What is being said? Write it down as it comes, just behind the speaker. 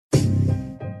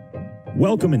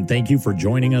Welcome and thank you for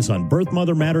joining us on Birth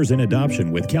Mother Matters in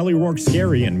Adoption with Kelly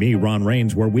Rourke-Scary and me, Ron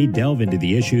Rains, where we delve into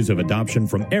the issues of adoption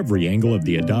from every angle of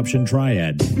the adoption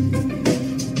triad.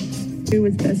 Do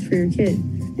what's best for your kid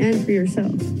and for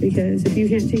yourself, because if you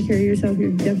can't take care of yourself,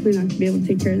 you're definitely not going to be able to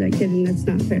take care of that kid, and that's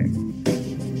not fair.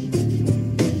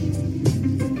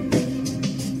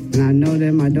 And I know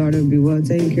that my daughter will be well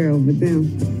taken care of with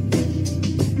them.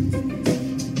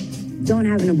 Don't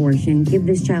have an abortion. Give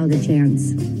this child a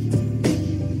chance.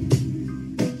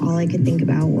 All I could think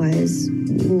about was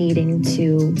needing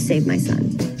to save my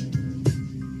son.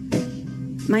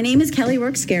 My name is Kelly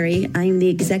Rourke-Scary. I am the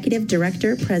Executive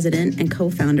Director, President, and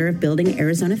co-founder of Building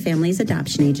Arizona Families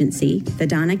Adoption Agency, the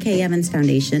Donna K. Evans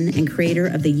Foundation, and creator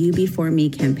of the You Before Me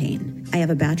campaign. I have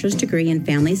a bachelor's degree in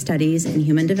family studies and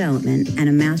human development and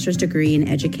a master's degree in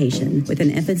education with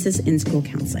an emphasis in school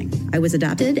counseling. I was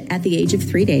adopted at the age of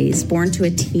 3 days, born to a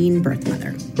teen birth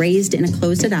mother, raised in a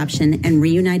closed adoption, and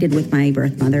reunited with my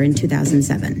birth mother in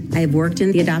 2007. I have worked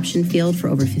in the adoption field for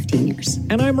over 15 years.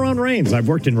 And I'm Ron Rains. I've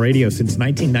worked in radio since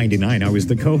 1999. I was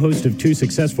the co-host of 2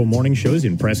 successful morning shows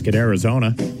in Prescott,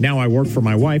 Arizona. Now I work for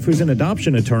my wife, who's an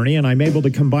adoption attorney, and I'm able to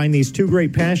combine these two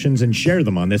great passions and share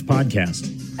them on this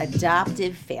podcast.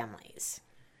 Adoptive families.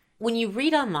 When you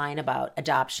read online about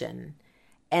adoption,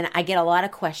 and I get a lot of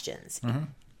questions,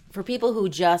 for people who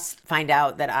just find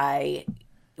out that I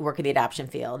work in the adoption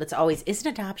field, it's always, isn't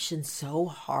adoption so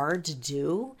hard to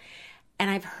do?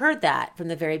 And I've heard that from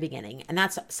the very beginning. And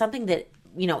that's something that,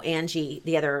 you know, Angie,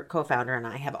 the other co-founder, and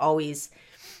I have always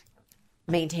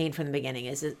maintained from the beginning,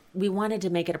 is that we wanted to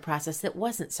make it a process that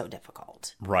wasn't so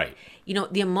difficult. Right. You know,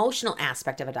 the emotional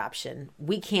aspect of adoption,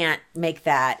 we can't make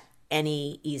that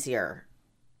any easier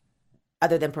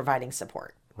other than providing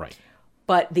support. Right.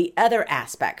 But the other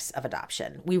aspects of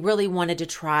adoption, we really wanted to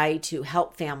try to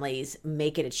help families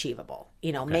make it achievable,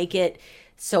 you know, make it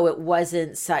so it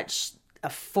wasn't such a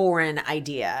foreign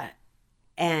idea.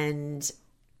 And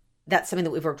that's something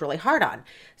that we've worked really hard on.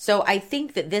 So I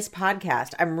think that this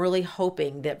podcast, I'm really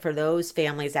hoping that for those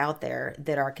families out there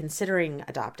that are considering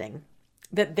adopting,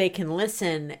 that they can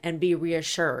listen and be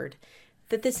reassured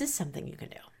that this is something you can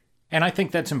do. And I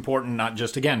think that's important, not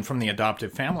just, again, from the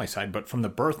adoptive family side, but from the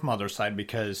birth mother side,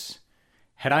 because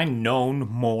had I known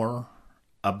more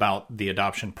about the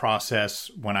adoption process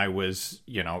when I was,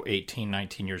 18,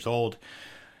 19 years old,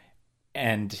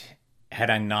 and had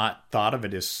I not thought of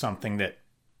it as something that,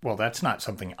 well, that's not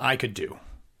something I could do.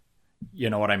 You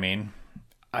know what I mean?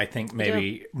 I think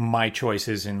maybe my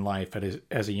choices in life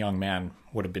as a young man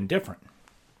would have been different.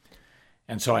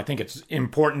 And so I think it's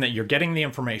important that you're getting the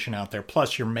information out there,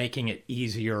 plus you're making it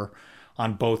easier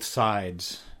on both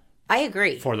sides. I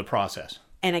agree. For the process.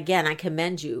 And again, I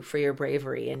commend you for your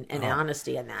bravery and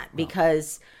honesty in that,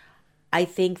 because I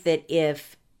think that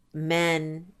if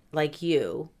men like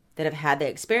you that have had the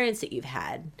experience that you've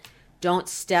had don't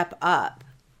step up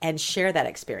and share that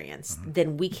experience,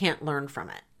 then we can't learn from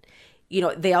it. You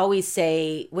know, they always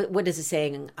say, what is the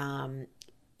saying?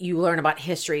 You learn about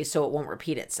history so it won't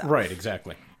repeat itself. Right,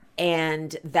 exactly.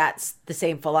 And that's the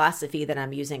same philosophy that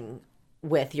I'm using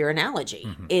with your analogy,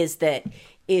 is that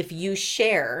if you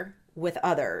share with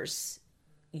others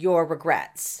your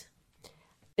regrets,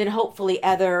 then hopefully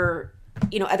other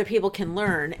people can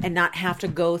learn and not have to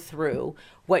go through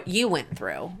what you went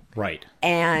through. Right.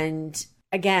 And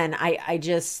again, I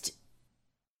just,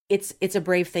 it's a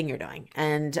brave thing you're doing.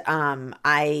 And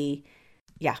I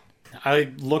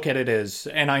look at it as,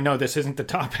 and I know this isn't the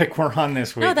topic we're on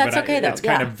this week. No, that's but okay though. It's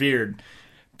kind of weird.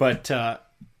 But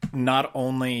not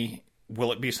only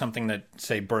will it be something that,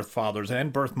 say, birth fathers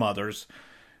and birth mothers,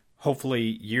 hopefully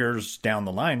years down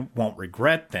the line, won't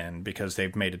regret then because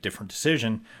they've made a different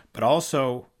decision, but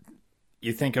also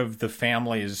you think of the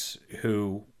families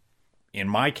who, in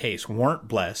my case, weren't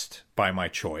blessed by my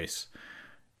choice,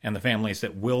 and the families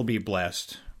that will be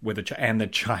blessed with and the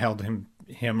child,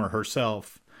 him or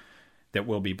herself, that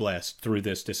will be blessed through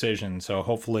this decision. So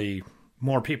hopefully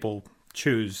more people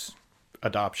choose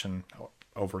adoption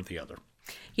over the other.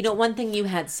 You know, one thing you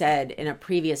had said in a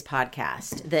previous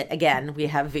podcast that, again, we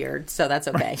have veered, so that's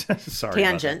okay. Sorry.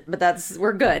 Tangent, but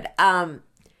we're good.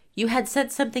 You had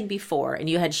said something before and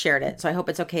you had shared it, so I hope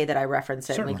it's okay that I reference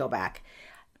it. Certainly. And we go back.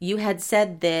 You had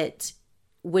said that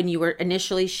when you were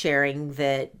initially sharing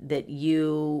that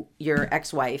your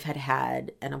ex-wife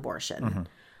had an abortion,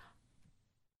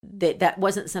 that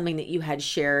wasn't something that you had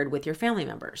shared with your family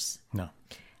members. No.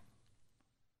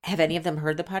 Have any of them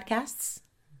heard the podcasts?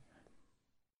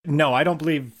 No, I don't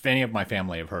believe any of my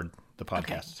family have heard the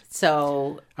podcasts. Okay.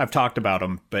 So I've talked about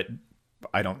them, but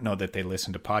I don't know that they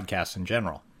listen to podcasts in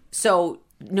general. So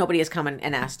nobody has come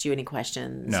and asked you any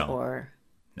questions? No. Or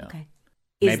No. Okay.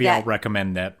 Maybe I'll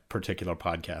recommend that particular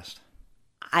podcast.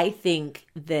 I think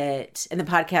that, and the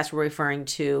podcast we're referring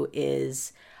to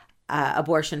is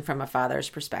Abortion from a Father's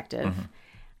Perspective.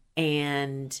 Mm-hmm.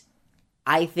 And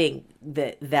I think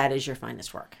that that is your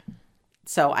finest work.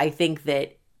 So I think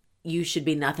that you should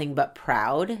be nothing but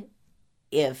proud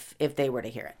if they were to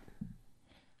hear it.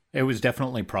 It was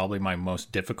definitely probably my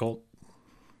most difficult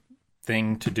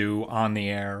thing to do on the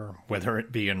air, whether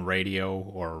it be in radio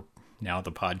or now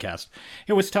the podcast.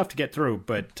 It was tough to get through,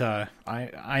 but I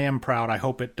am proud. I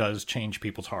hope it does change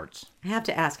people's hearts. I have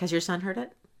to ask, has your son heard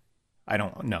it? I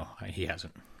don't know. He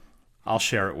hasn't. I'll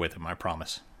share it with him, I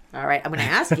promise. All right. I'm going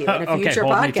to ask you in a Okay, future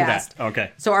hold me to podcast. that.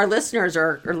 Okay. So our listeners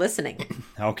are listening.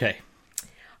 Okay.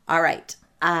 All right.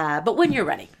 But when you're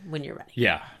ready.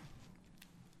 Yeah.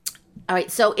 All right.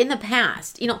 So in the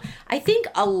past, I think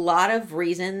a lot of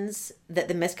reasons that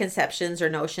the misconceptions or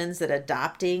notions that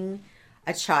adopting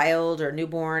a child or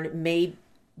newborn may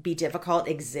be difficult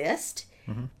exist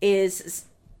is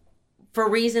for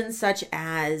reasons such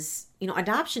as,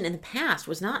 adoption in the past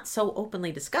was not so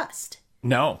openly discussed.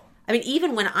 No. I mean,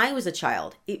 even when I was a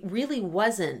child, it really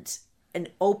wasn't an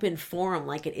open forum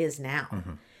like it is now.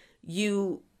 Mm-hmm.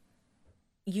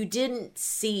 You didn't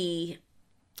see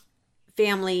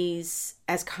families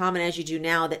as common as you do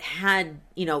now that had,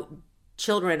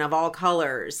 children of all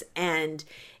colors, and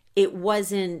it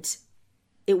wasn't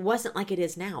like it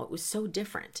is now. It was so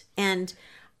different. And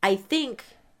I think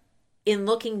in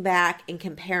looking back and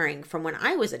comparing from when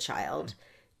I was a child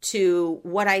to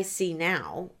what I see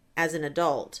now as an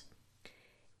adult,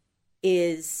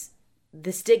 is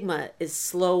the stigma is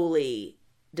slowly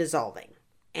dissolving.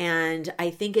 And I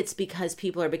think it's because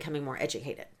people are becoming more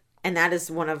educated. And that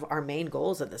is one of our main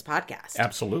goals of this podcast.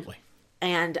 Absolutely.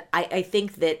 And I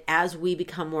think that as we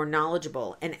become more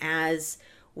knowledgeable and as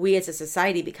we as a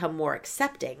society become more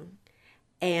accepting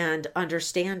and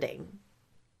understanding,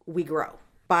 we grow.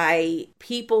 By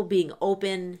people being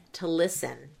open to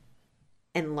listen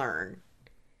and learn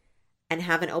and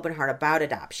have an open heart about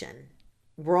adoption,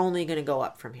 we're only going to go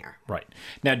up from here. Right.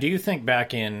 Now, do you think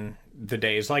back in the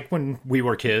days, like when we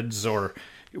were kids or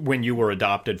when you were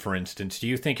adopted, for instance, do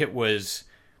you think it was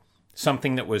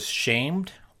something that was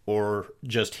shamed or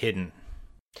just hidden?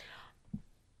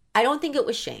 I don't think it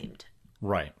was shamed.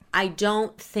 Right. I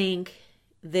don't think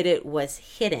that it was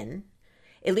hidden,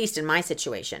 at least in my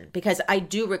situation, because I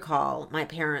do recall my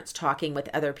parents talking with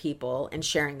other people and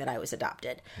sharing that I was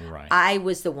adopted. Right. I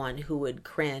was the one who would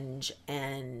cringe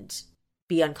and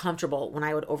be uncomfortable when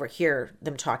I would overhear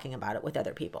them talking about it with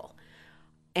other people.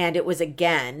 And it was,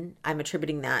 again, I'm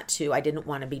attributing that to I didn't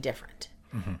want to be different.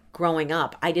 Mm-hmm. Growing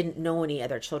up, I didn't know any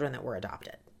other children that were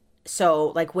adopted. So,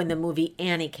 like when the movie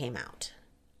Annie came out,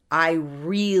 I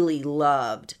really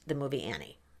loved the movie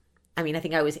Annie. I mean, I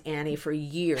think I was Annie for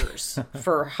years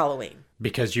for Halloween.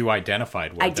 Because you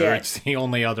identified with I her. did. It's the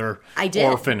only other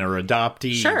orphan or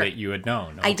adoptee that you had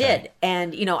known. Okay. I did.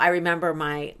 And, I remember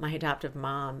my adoptive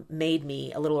mom made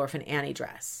me a Little Orphan Annie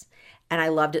dress. And I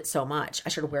loved it so much. I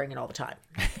started wearing it all the time.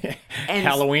 And,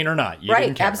 Halloween or not. You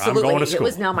didn't care. Absolutely. I'm going to school. It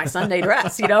was now my Sunday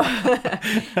dress,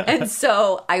 And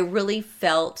so I really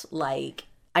felt like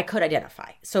I could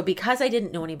identify. So because I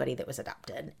didn't know anybody that was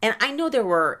adopted, and I know there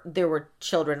were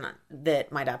children that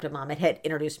my adoptive mom had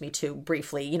introduced me to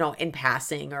briefly, in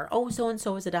passing, or, oh,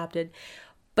 so-and-so was adopted.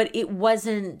 But it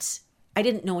wasn't, I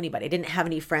didn't know anybody. I didn't have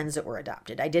any friends that were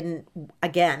adopted. I didn't,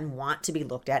 again, want to be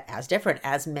looked at as different,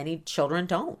 as many children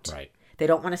don't. Right. They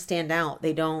don't want to stand out.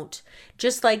 They don't,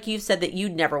 just like you said that you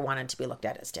never wanted to be looked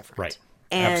at as different. Right.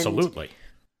 And absolutely.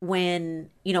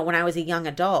 When I was a young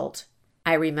adult,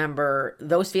 I remember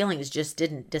those feelings just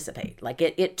didn't dissipate. Like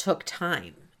it took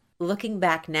time. Looking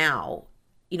back now,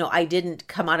 I didn't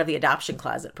come out of the adoption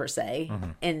closet per se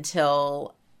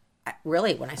until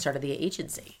really when I started the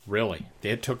agency. Really?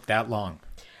 It took that long?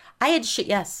 I had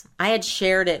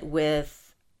shared it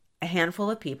with a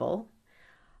handful of people,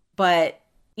 but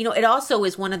it also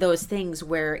is one of those things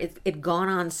where it'd gone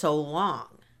on so long.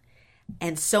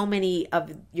 And so many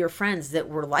of your friends that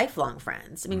were lifelong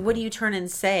friends. I mean, what do you turn and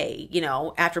say,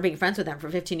 after being friends with them for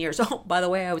 15 years? Oh, by the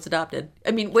way, I was adopted.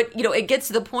 I mean, it gets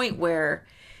to the point where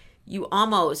you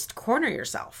almost corner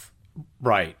yourself.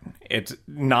 Right. It's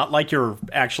not like you're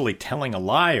actually telling a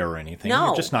lie or anything. No.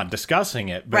 You're just not discussing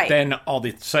it. But then all of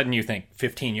a sudden you think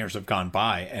 15 years have gone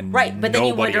by and but then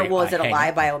you wonder, well, is it a lie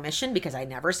up. by omission because I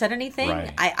never said anything?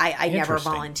 Right. I never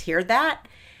volunteered that.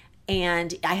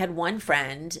 And I had one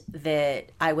friend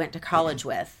that I went to college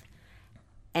with,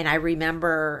 and I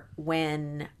remember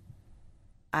when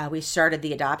we started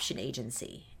the adoption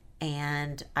agency,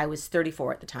 and I was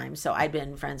 34 at the time, so I'd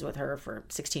been friends with her for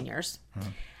 16 years.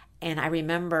 And I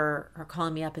remember her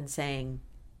calling me up and saying,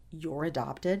 "You're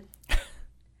adopted?"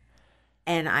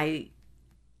 And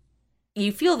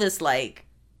you feel this like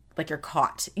you're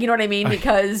caught. You know what I mean?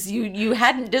 Because you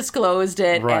hadn't disclosed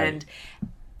it. Right.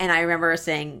 And I remember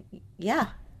saying, "Yeah."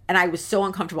 And I was so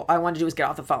uncomfortable. All I wanted to do was get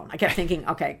off the phone. I kept thinking,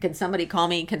 okay, can somebody call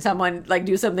me? Can someone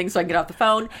do something so I can get off the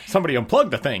phone? Somebody unplug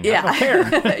the thing. Yeah. I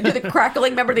don't care. Do the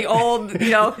crackling. Remember the old,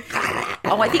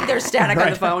 I think there's static on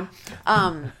the phone.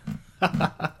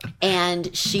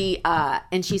 And she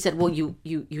said, well, you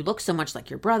look so much like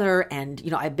your brother. And,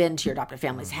 I've been to your adoptive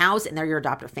family's house and they're your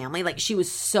adoptive family. Like, she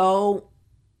was so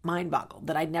mind boggled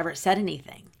that I'd never said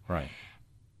anything. Right.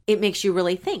 It makes you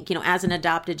really think, as an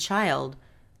adopted child,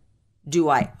 do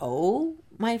I owe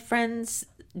my friends?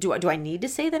 Do I need to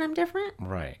say that I'm different?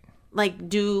 Right.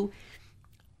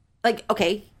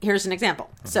 Okay, here's an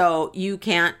example. So you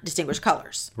can't distinguish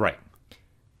colors. Right.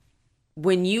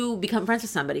 When you become friends with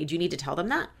somebody, do you need to tell them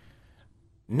that?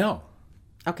 No.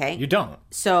 Okay. You don't.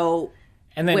 So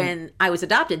And then, when I was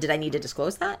adopted, did I need to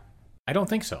disclose that? I don't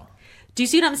think so. Do you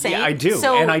see what I'm saying? Yeah, I do.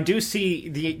 So, and I do see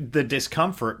the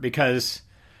discomfort because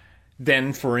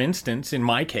then, for instance, in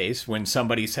my case, when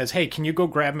somebody says, hey, can you go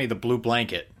grab me the blue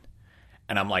blanket?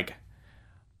 And I'm like,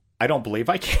 I don't believe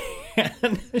I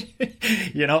can.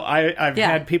 I've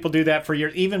had people do that for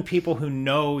years. Even people who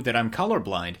know that I'm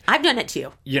colorblind. I've done it to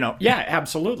you. Yeah,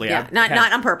 absolutely. Yeah, not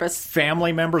on purpose.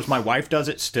 Family members, my wife does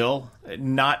it still.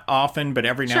 Not often, but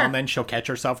every now Sure. and then she'll catch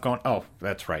herself going, oh,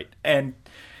 that's right.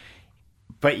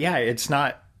 But yeah, it's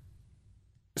not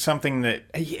something that,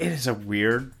 it is a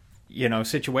weird,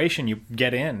 situation you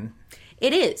get in.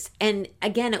 It is. And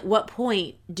again, at what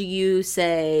point do you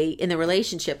say in the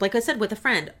relationship, like I said with a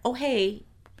friend, oh, hey,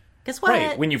 guess what?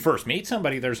 Right. When you first meet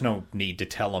somebody, there's no need to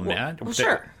tell them that. Well,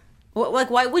 sure. Well,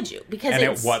 why would you? Because and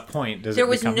at what point does it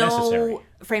become necessary? There was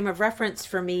no frame of reference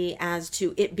for me as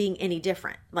to it being any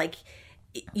different. Like,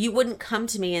 you wouldn't come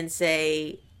to me and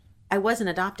say, I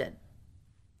wasn't adopted.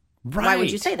 Right. Why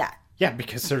would you say that? Yeah,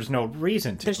 because there's no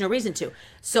reason to. There's no reason to.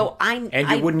 So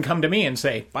you wouldn't come to me and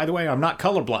say, by the way, I'm not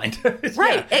colorblind.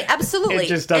 Right. Yeah. Absolutely. It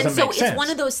just doesn't make sense. And so it's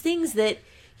one of those things that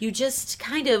you just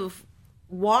kind of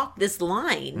walk this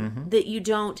line that you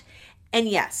don't. And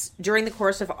yes, during the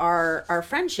course of our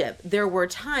friendship, there were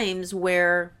times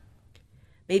where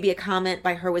maybe a comment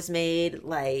by her was made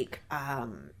like,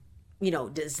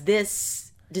 does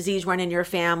this disease run in your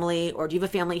family? Or do you have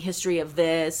a family history of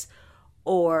this?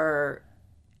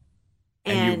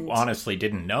 And you honestly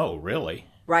didn't know, really.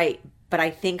 Right. But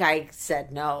I think I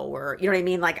said no, or, you know what I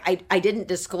mean? Like, I didn't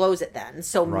disclose it then.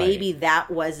 So maybe that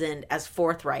wasn't as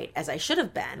forthright as I should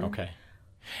have been. Okay.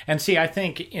 And see, I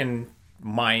think in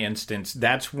my instance,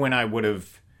 that's when I would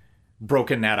have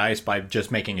broken that ice by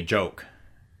just making a joke.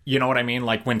 You know what I mean?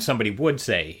 Like when somebody would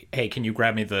say, hey, can you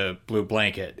grab me the blue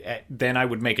blanket? Then I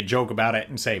would make a joke about it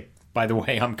and say, by the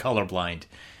way, I'm colorblind.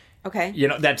 Okay.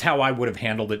 That's how I would have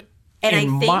handled it.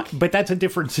 And but that's a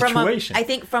different situation. I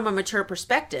think from a mature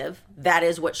perspective, that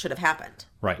is what should have happened.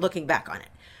 Right. Looking back on it.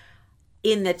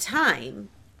 In the time,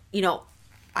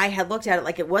 I had looked at it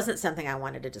like it wasn't something I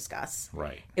wanted to discuss.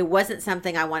 Right. It wasn't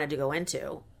something I wanted to go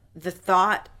into. The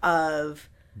thought of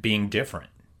being different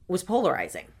was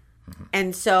polarizing. Mm-hmm.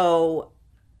 And so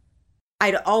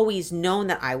I'd always known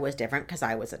that I was different because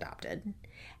I was adopted.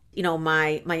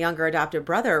 My younger adopted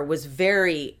brother was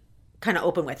very kind of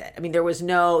open with it. I mean, he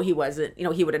wasn't,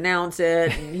 he would announce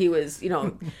it and he was,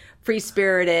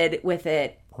 free-spirited with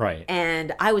it. Right.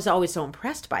 And I was always so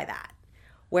impressed by that.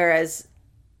 Whereas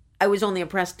I was only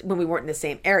impressed when we weren't in the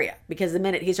same area, because the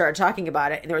minute he started talking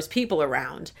about it and there was people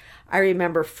around, I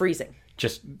remember freezing.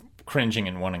 Just cringing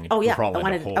and wanting to crawl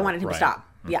in a hole. I wanted him to stop.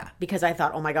 Mm-hmm. Yeah, because I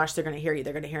thought, oh my gosh, they're going to hear you.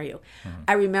 They're going to hear you. Mm-hmm.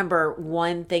 I remember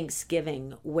one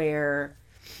Thanksgiving where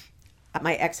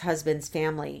my ex-husband's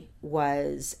family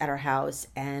was at our house,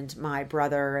 and my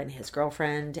brother and his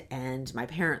girlfriend and my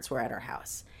parents were at our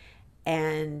house.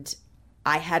 And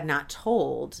I had not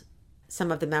told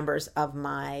some of the members of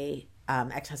my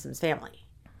ex-husband's family.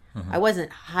 Mm-hmm. I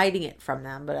wasn't hiding it from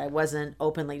them, but I wasn't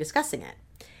openly discussing it.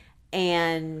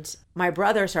 And my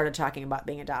brother started talking about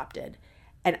being adopted.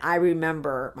 And I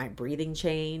remember my breathing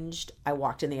changed. I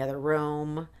walked in the other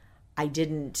room. I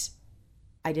didn't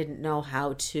know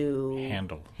how to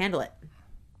handle it.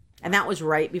 And that was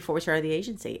right before we started the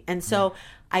agency. And so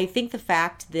I think the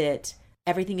fact that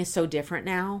everything is so different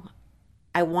now,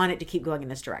 I want it to keep going in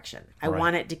this direction. I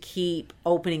want it to keep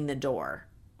opening the door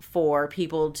for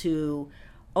people to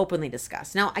openly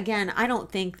discuss. Now, again, I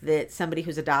don't think that somebody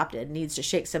who's adopted needs to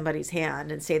shake somebody's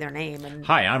hand and say their name. And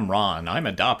hi, I'm Ron. I'm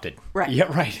adopted. Right. Yeah,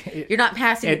 right. You're not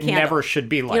passing the candle. It never should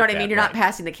be like that. You know what I mean? You're not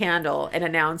passing the candle and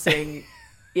announcing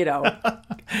you know.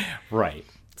 Right.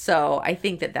 So I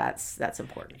think that that's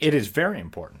important. It is very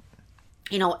important.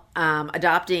 You know,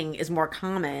 adopting is more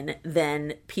common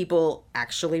than people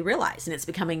actually realize, and it's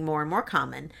becoming more and more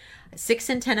common. 6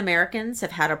 in 10 Americans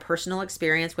have had a personal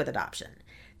experience with adoption.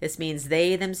 This means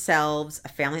they themselves, a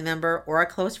family member, or a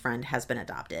close friend has been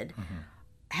adopted,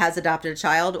 has adopted a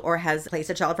child, or has placed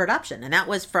a child for adoption. And that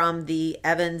was from the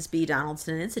Evans B.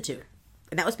 Donaldson Institute.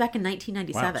 And that was back in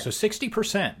 1997. Wow. So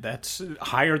 60%, that's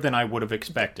higher than I would have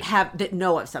expected. That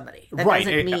know of somebody. That right.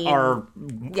 doesn't mean... Are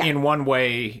in one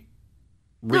way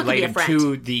related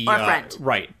to the... Or a friend.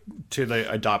 Right. To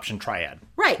the adoption triad.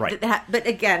 Right. Right. But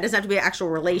again, it doesn't have to be an actual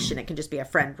relation. It can just be a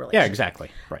friend relation. Yeah, exactly.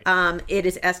 Right. It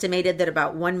is estimated that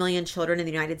about 1 million children in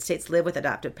the United States live with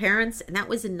adoptive parents, and that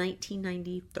was in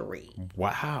 1993.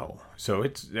 Wow. So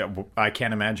it's... I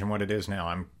can't imagine what it is now.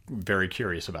 I'm very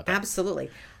curious about that. Absolutely.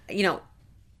 You know,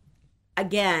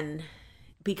 again,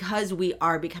 because we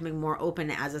are becoming more open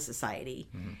as a society,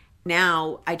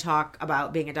 now I talk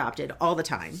about being adopted all the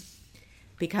time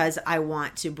because I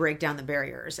want to break down the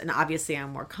barriers. And obviously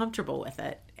I'm more comfortable with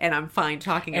it, and I'm fine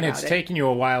talking about it. And it's taken you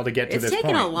a while to get to this point. It's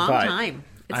taken a long time.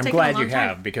 I'm glad you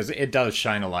have, because it does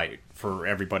shine a light for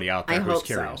everybody out there who's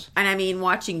curious. So. And I mean,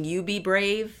 watching you be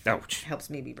brave helps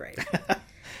me be brave.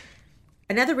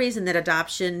 Another reason that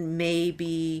adoption may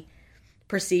be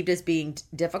perceived as being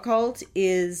difficult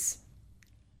is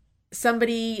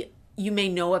you may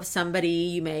know of somebody,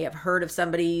 you may have heard of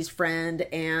somebody's friend,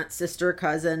 aunt, sister,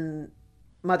 cousin,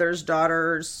 mother's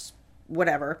daughters,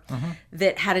 whatever,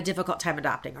 that had a difficult time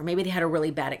adopting, or maybe they had a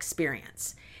really bad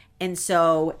experience. And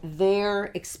so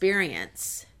their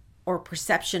experience or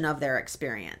perception of their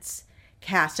experience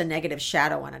cast a negative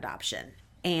shadow on adoption.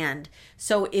 And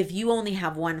so if you only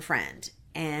have one friend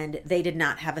and they did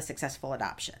not have a successful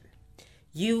adoption,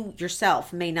 you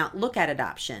yourself may not look at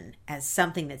adoption as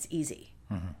something that's easy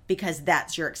because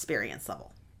that's your experience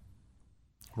level.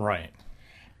 Right.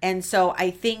 And so I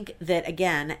think that,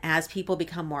 again, as people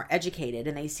become more educated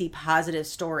and they see positive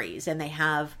stories and they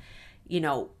have, you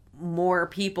know, more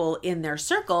people in their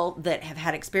circle that have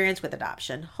had experience with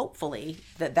adoption, hopefully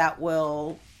that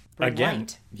will bring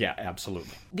light. Yeah,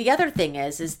 absolutely. The other thing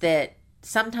is that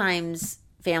sometimes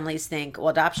families think, well,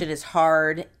 adoption is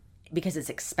hard because it's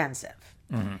expensive.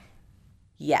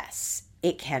 Yes,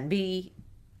 it can be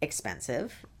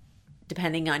expensive,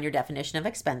 depending on your definition of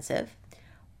expensive.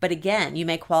 But again, you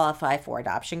may qualify for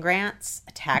adoption grants,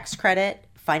 a tax credit,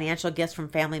 financial gifts from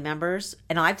family members.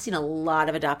 And I've seen a lot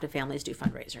of adoptive families do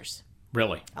fundraisers.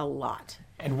 Really? A lot.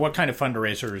 And what kind of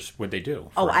fundraisers would they do?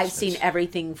 I've seen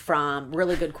everything from,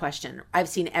 really good question. I've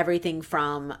seen everything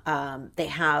from, they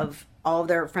have all of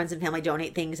their friends and family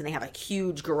donate things and they have a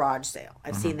huge garage sale.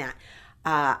 I've seen that.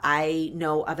 I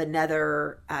know of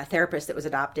another therapist that was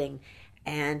adopting,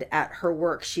 and at her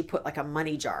work, she put like a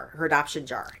money jar, her adoption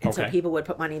jar. And so people would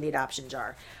put money in the adoption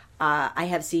jar. I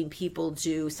have seen people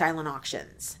do silent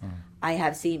auctions. I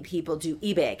have seen people do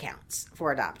eBay accounts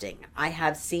for adopting. I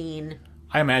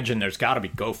imagine there's got to be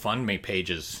GoFundMe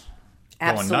pages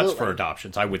going nuts for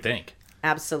adoptions, I would think.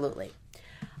 Absolutely.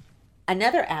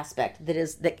 Another aspect that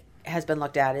has been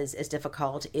looked at as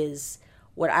difficult is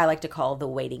what I like to call the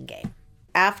waiting game.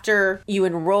 After you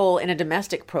enroll in a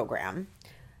domestic program,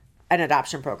 an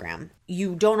adoption program,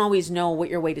 you don't always know what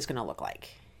your wait is going to look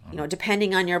like. You know,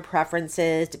 depending on your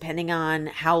preferences, depending on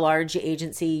how large the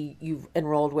agency you've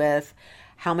enrolled with,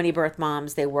 how many birth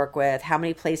moms they work with, how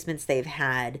many placements they've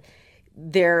had,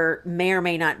 there may or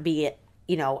may not be,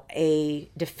 you know,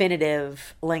 a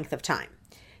definitive length of time.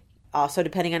 Also,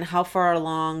 depending on how far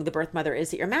along the birth mother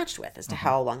is that you're matched with as to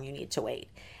how long you need to wait.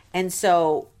 And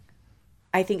so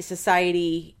I think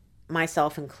society,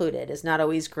 myself included, is not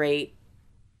always great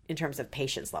in terms of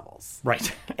patience levels.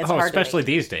 Right. It's hard especially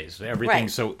these days.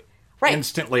 Everything's so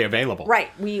instantly available.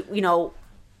 Right.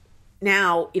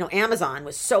 Now, Amazon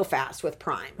was so fast with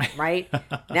Prime, right?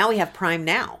 Now we have Prime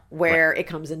Now, where it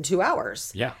comes in 2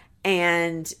 hours. Yeah.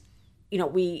 And,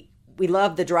 we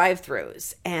love the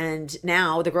drive-thrus, and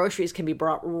now the groceries can be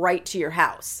brought right to your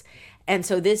house. And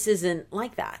so this isn't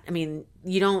like that. I mean,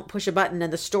 you don't push a button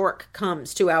and the stork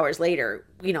comes 2 hours later,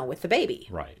 with the baby.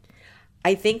 Right.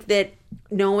 I think that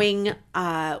knowing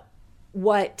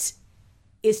what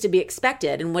is to be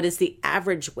expected and what is the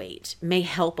average wait may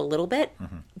help a little bit.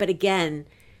 But again,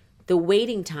 the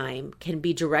waiting time can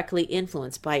be directly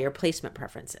influenced by your placement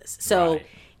preferences. So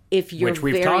if you're Which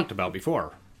we've talked about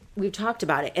before. We've talked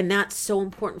about it. And that's so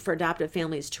important for adoptive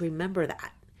families to remember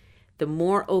that. The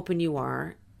more open you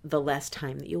are, the less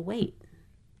time that you wait.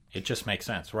 It just makes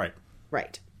sense. Right.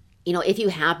 Right. if you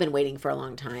have been waiting for a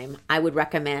long time, I would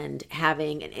recommend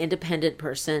having an independent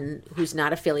person who's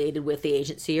not affiliated with the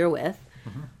agency you're with.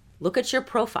 Look at your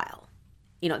profile.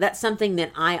 That's something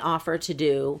that I offer to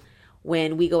do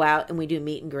when we go out and we do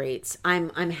meet and greets. I'm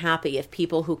happy if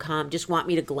people who come just want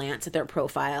me to glance at their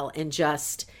profile and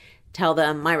just tell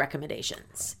them my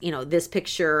recommendations. This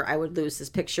picture, I would lose this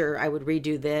picture. I would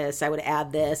redo this. I would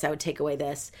add this. I would take away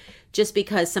this. Just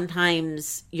because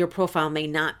sometimes your profile may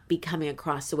not be coming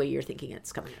across the way you're thinking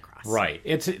it's coming across. Right.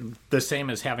 It's the same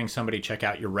as having somebody check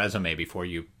out your resume before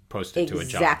you post it to a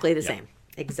job. Exactly the same.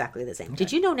 Exactly the same. Okay.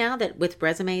 Did you know now that with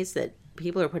resumes that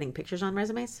people are putting pictures on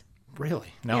resumes? Really?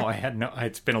 No, yeah. I had no.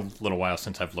 It's been a little while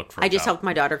since I've looked for. I just helped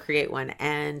my daughter create one,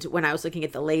 and when I was looking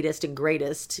at the latest and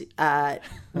greatest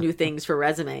new things for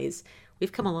resumes,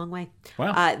 we've come a long way.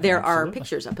 Wow. There are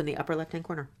pictures up in the upper left-hand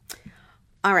corner.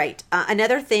 All right.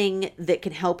 Another thing that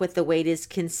can help with the wait is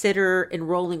consider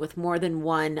enrolling with more than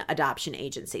one adoption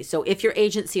agency. So if your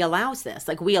agency allows this,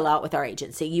 like we allow it with our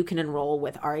agency, you can enroll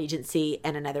with our agency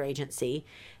and another agency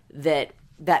that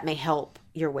may help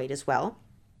your wait as well.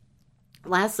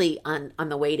 Lastly, on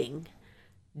the waiting,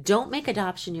 don't make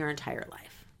adoption your entire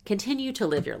life. Continue to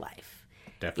live your life.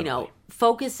 Definitely.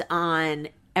 Focus on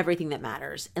everything that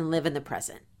matters and live in the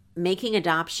present. Making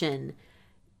adoption,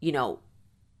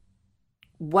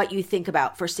 what you think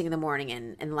about first thing in the morning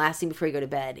and last thing before you go to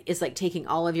bed is like taking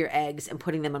all of your eggs and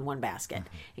putting them in one basket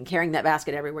and carrying that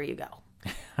basket everywhere you go.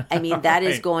 I mean, that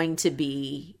is going to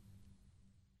be...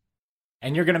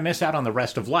 And you're going to miss out on the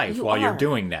rest of life you're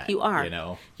doing that. You are.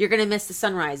 You're going to miss the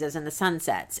sunrises and the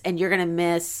sunsets, and you're going to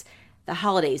miss the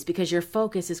holidays because your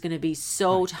focus is going to be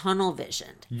so tunnel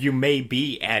visioned. You may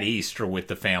be at Easter with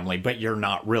the family, but you're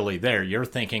not really there. You're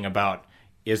thinking about,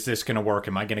 is this going to work?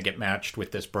 Am I going to get matched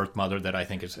with this birth mother that I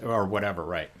think is, or whatever,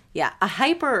 right? Yeah.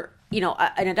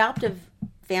 An adoptive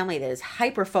family that is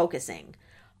hyper focusing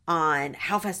on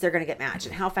how fast they're going to get matched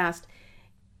and how fast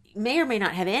may or may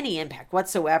not have any impact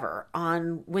whatsoever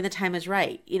on when the time is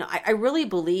right. I really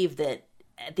believe that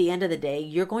at the end of the day,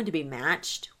 you're going to be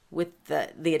matched with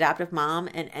the adoptive mom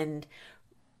and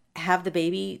have the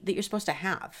baby that you're supposed to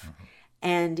have. Mm-hmm.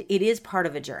 And it is part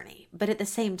of a journey, but at the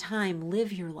same time,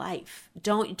 live your life.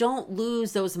 Don't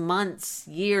lose those months,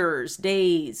 years,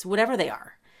 days, whatever they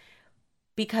are,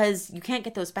 because you can't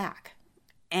get those back.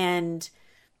 And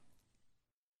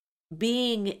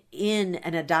being in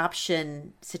an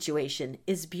adoption situation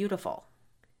is beautiful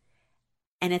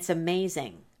and it's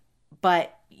amazing,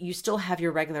 but you still have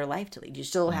your regular life to lead. You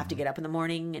still have to get up in the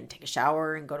morning and take a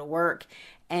shower and go to work,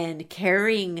 and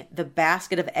carrying the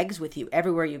basket of eggs with you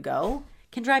everywhere you go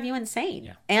can drive you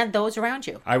insane and those around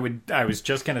you. I was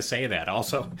just going to say that.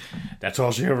 Also, that's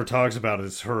all she ever talks about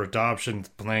is her adoption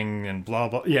thing and blah,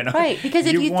 blah, Right, because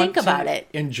if you think about it.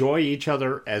 Enjoy each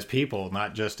other as people,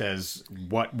 not just as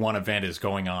what one event is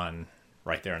going on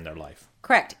right there in their life.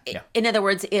 Correct. Yeah. In other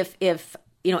words, if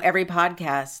every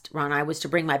podcast, Ron, I was to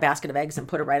bring my basket of eggs and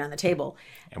put it right on the table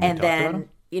and then,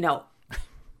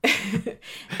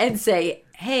 and say,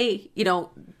 hey,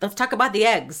 let's talk about the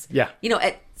eggs. Yeah.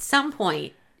 At some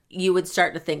point you would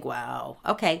start to think, wow,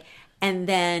 okay. And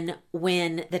then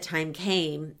when the time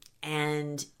came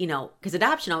and, because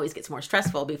adoption always gets more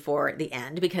stressful before the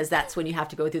end, because that's when you have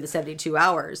to go through the 72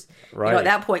 hours. Right. At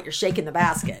that point you're shaking the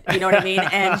basket, you know what I mean?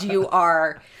 And you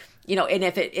are, and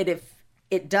if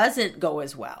it doesn't go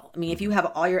as well, I mean, if you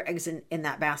have all your eggs in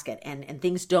that basket and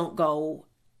things don't go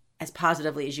as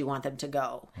positively as you want them to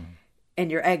go, and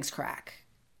your eggs crack,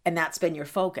 and that's been your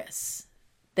focus,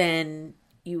 then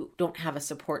you don't have a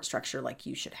support structure like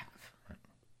you should have. Right.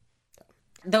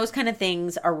 Those kind of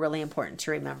things are really important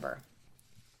to remember.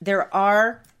 There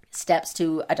are steps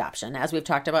to adoption, as we've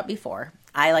talked about before.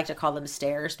 I like to call them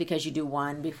stairs because you do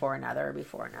one before another,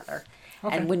 before another.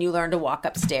 Okay. And when you learn to walk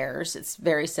upstairs, it's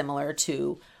very similar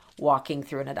to walking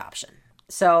through an adoption.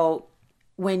 So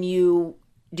when you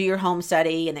do your home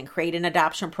study and then create an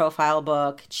adoption profile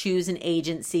book, choose an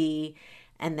agency,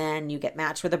 and then you get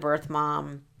matched with a birth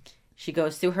mom. She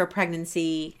goes through her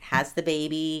pregnancy, has the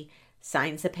baby,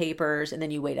 signs the papers, and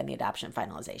then you wait on the adoption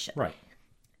finalization. Right.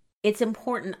 It's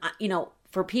important,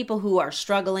 for people who are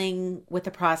struggling with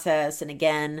the process. And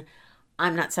again,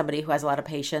 I'm not somebody who has a lot of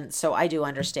patience, so I do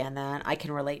understand that. I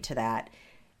can relate to that.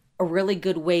 A really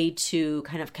good way to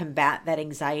kind of combat that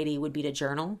anxiety would be to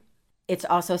journal. It's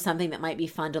also something that might be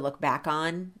fun to look back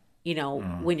on,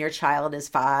 when your child is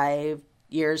 5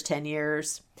 years, 10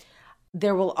 years.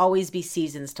 There will always be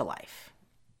seasons to life.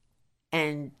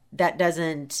 And that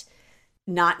doesn't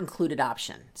not include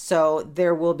adoption. So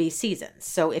there will be seasons.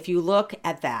 So if you look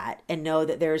at that and know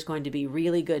that there's going to be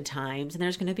really good times and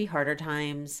there's going to be harder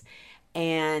times,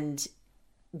 and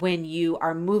when you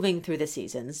are moving through the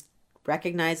seasons,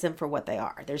 recognize them for what they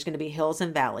are. There's going to be hills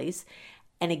and valleys.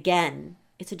 And again,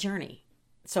 it's a journey.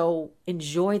 So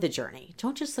enjoy the journey.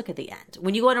 Don't just look at the end.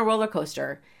 When you go on a roller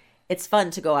coaster, it's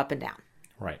fun to go up and down.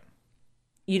 Right.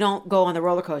 You don't go on the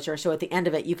roller coaster, so at the end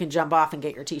of it, you can jump off and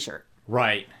get your t-shirt.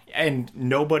 Right. And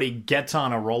nobody gets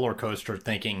on a roller coaster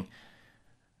thinking,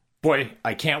 boy,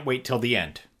 I can't wait till the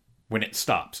end when it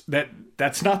stops.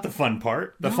 That's not the fun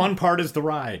part. The fun part is the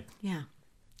ride. Yeah.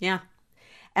 Yeah.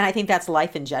 And I think that's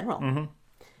life in general. Mm-hmm.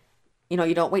 You know,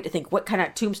 you don't wait to think, what kind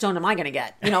of tombstone am I going to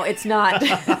get? You know, it's not.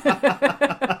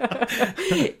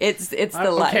 it's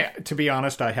the life. Okay, to be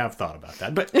honest, I have thought about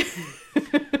that, but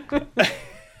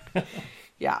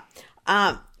yeah.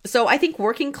 So I think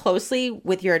working closely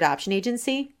with your adoption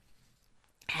agency,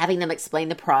 having them explain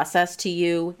the process to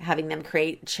you, having them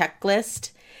create a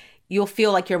checklist, you'll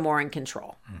feel like you're more in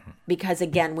control. Mm-hmm. Because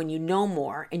again, when you know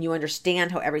more and you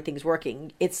understand how everything's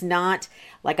working, it's not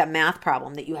like a math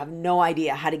problem that you have no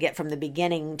idea how to get from the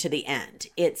beginning to the end.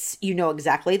 It's, you know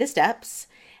exactly the steps.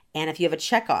 And if you have a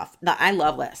check off, now, I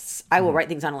love lists. I will write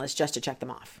things on a list just to check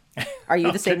them off. Are you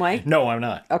the same way? No, I'm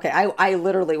not. Okay. I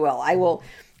literally will. I will,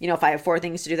 you know, if I have 4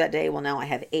 things to do that day, well, now I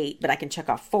have 8, but I can check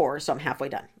off 4. So I'm halfway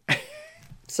done.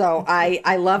 So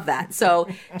I love that. So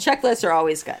checklists are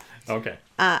always good. Okay.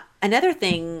 Another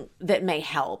thing that may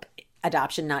help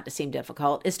adoption not to seem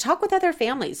difficult is talk with other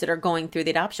families that are going through the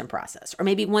adoption process, or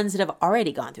maybe ones that have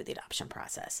already gone through the adoption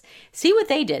process. See what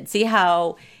they did. See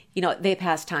how, you know, they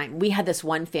passed time. We had this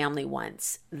one family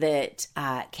once that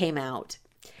came out,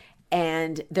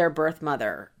 and their birth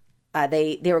mother,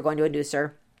 they were going to induce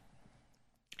her,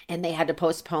 and they had to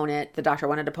postpone it. The doctor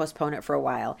wanted to postpone it for a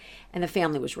while, and the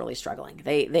family was really struggling.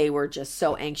 They were just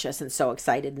so anxious and so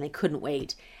excited, and they couldn't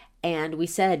wait. And we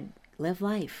said, live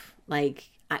life. Like,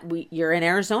 you're in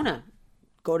Arizona.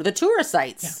 Go to the tourist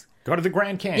sites. Yeah. Go to the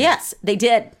Grand Canyon. Yes, they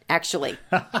did, actually.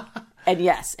 And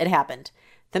yes, it happened.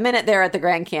 The minute they're at the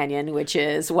Grand Canyon, which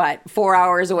is, 4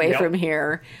 hours away from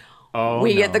here,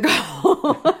 we get the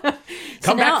call.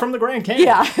 Come back from the Grand Canyon.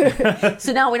 Yeah.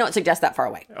 So now we don't suggest that far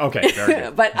away. Okay, very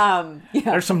good. But yeah.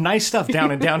 There's some nice stuff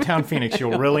down in downtown Phoenix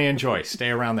you'll really enjoy. Stay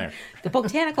around there. The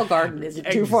Botanical Garden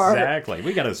isn't too far. Exactly.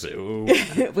 We got a zoo.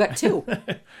 We got 2.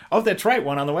 Oh, that's right.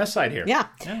 One on the west side here. Yeah.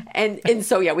 And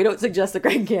so, yeah, we don't suggest the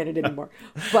Grand Canyon anymore.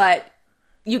 But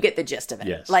you get the gist of it.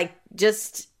 Yes. Like,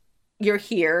 just... You're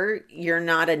here. You're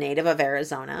not a native of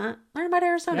Arizona. Learn about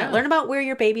Arizona. Yeah. Learn about where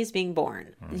your baby's being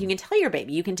born. You can tell your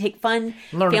baby. You can take fun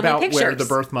Learn family about pictures. where the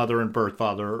birth mother and birth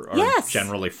father are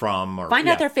generally from. Or, Find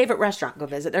out their favorite restaurant. Go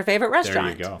visit their favorite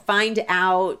restaurant. There you go. Find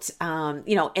out,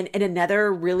 you know, and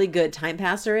another really good time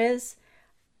passer is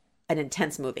an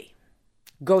intense movie.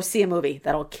 Go see a movie.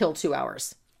 That'll kill 2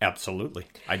 hours. Absolutely.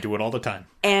 I do it all the time.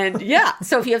 And yeah,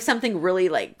 so if you have something really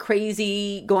like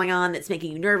crazy going on that's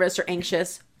making you nervous or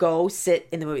anxious, go sit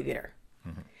in the movie theater.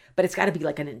 Mm-hmm. But it's got to be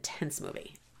like an intense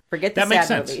movie. Forget the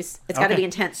sad movies. It's got to be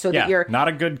intense so that you're... not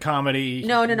a good comedy.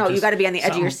 No. You got to be on the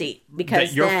edge of your seat. Because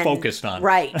that you're focused on.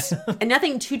 Right. And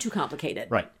nothing too complicated.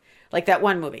 Right. Like that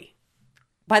one movie.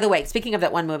 By the way, speaking of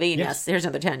that one movie, yes, here's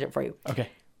another tangent for you. Okay.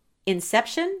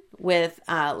 Inception with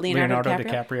Leonardo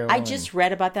DiCaprio. I just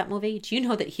read about that movie. Do you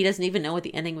know that he doesn't even know what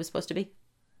the ending was supposed to be?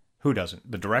 Who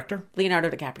doesn't? The director? Leonardo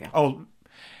DiCaprio. Oh,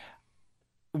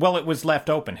 well, it was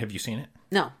left open. Have you seen it?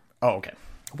 No. Oh, okay.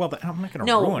 Well, I'm not going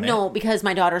to ruin it. No, because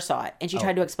my daughter saw it, and she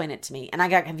tried to explain it to me, and I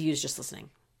got confused just listening.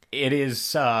 It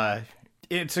is,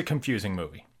 it's a confusing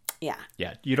movie. Yeah.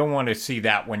 Yeah. You don't want to see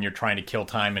that when you're trying to kill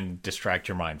time and distract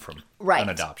your mind from an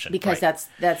adoption. Because that's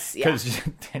because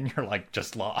then you're like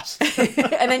just lost.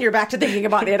 And then you're back to thinking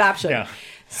about the adoption. Yeah.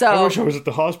 So I wish I was at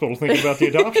the hospital thinking about the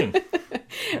adoption.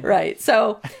 Right.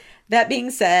 So that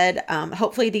being said,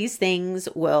 hopefully these things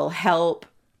will help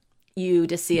you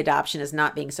to see adoption as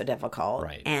not being so difficult.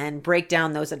 Right. And break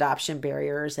down those adoption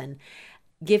barriers and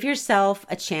give yourself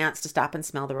a chance to stop and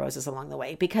smell the roses along the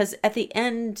way. Because at the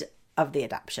end of the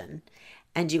adoption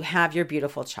and you have your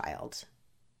beautiful child,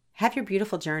 have your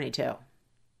beautiful journey too.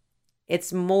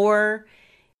 It's more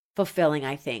fulfilling,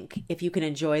 I think, if you can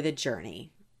enjoy the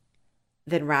journey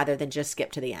than rather than just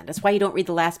skip to the end. That's why you don't read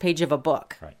the last page of a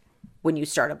book when you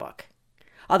start a book.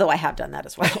 Although I have done that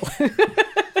as well.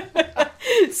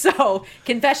 So,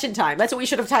 confession time. That's what we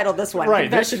should have titled this one. Right.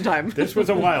 Confession time. This was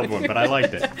a wild one, but I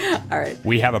liked it. All right.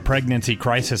 We have a pregnancy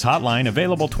crisis hotline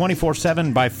available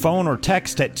 24/7 by phone or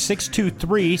text at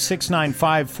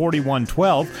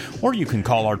 623-695-4112, or you can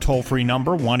call our toll-free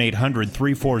number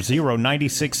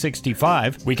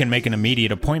 1-800-340-9665. We can make an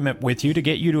immediate appointment with you to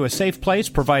get you to a safe place,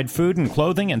 provide food and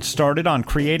clothing, and started on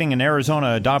creating an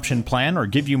Arizona adoption plan or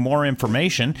give you more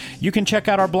information. You can check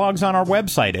out our blogs on our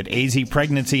website at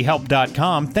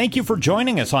azpregnancyhelp.com. Thank you for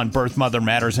joining us on Birth Mother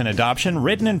Matters in Adoption,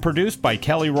 written and produced by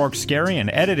Kelly Rourke Scary and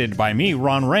edited by me,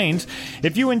 Ron Rains.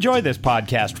 If you enjoy this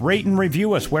podcast, rate and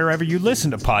review us wherever you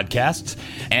listen to podcasts.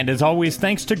 And as always,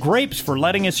 thanks to Grapes for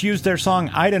letting us use their song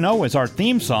I Don't Know as our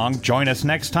theme song. Join us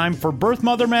next time for Birth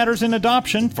Mother Matters in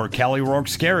Adoption. For Kelly Rourke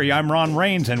Scary, I'm Ron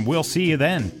Rains, and we'll see you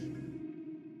then.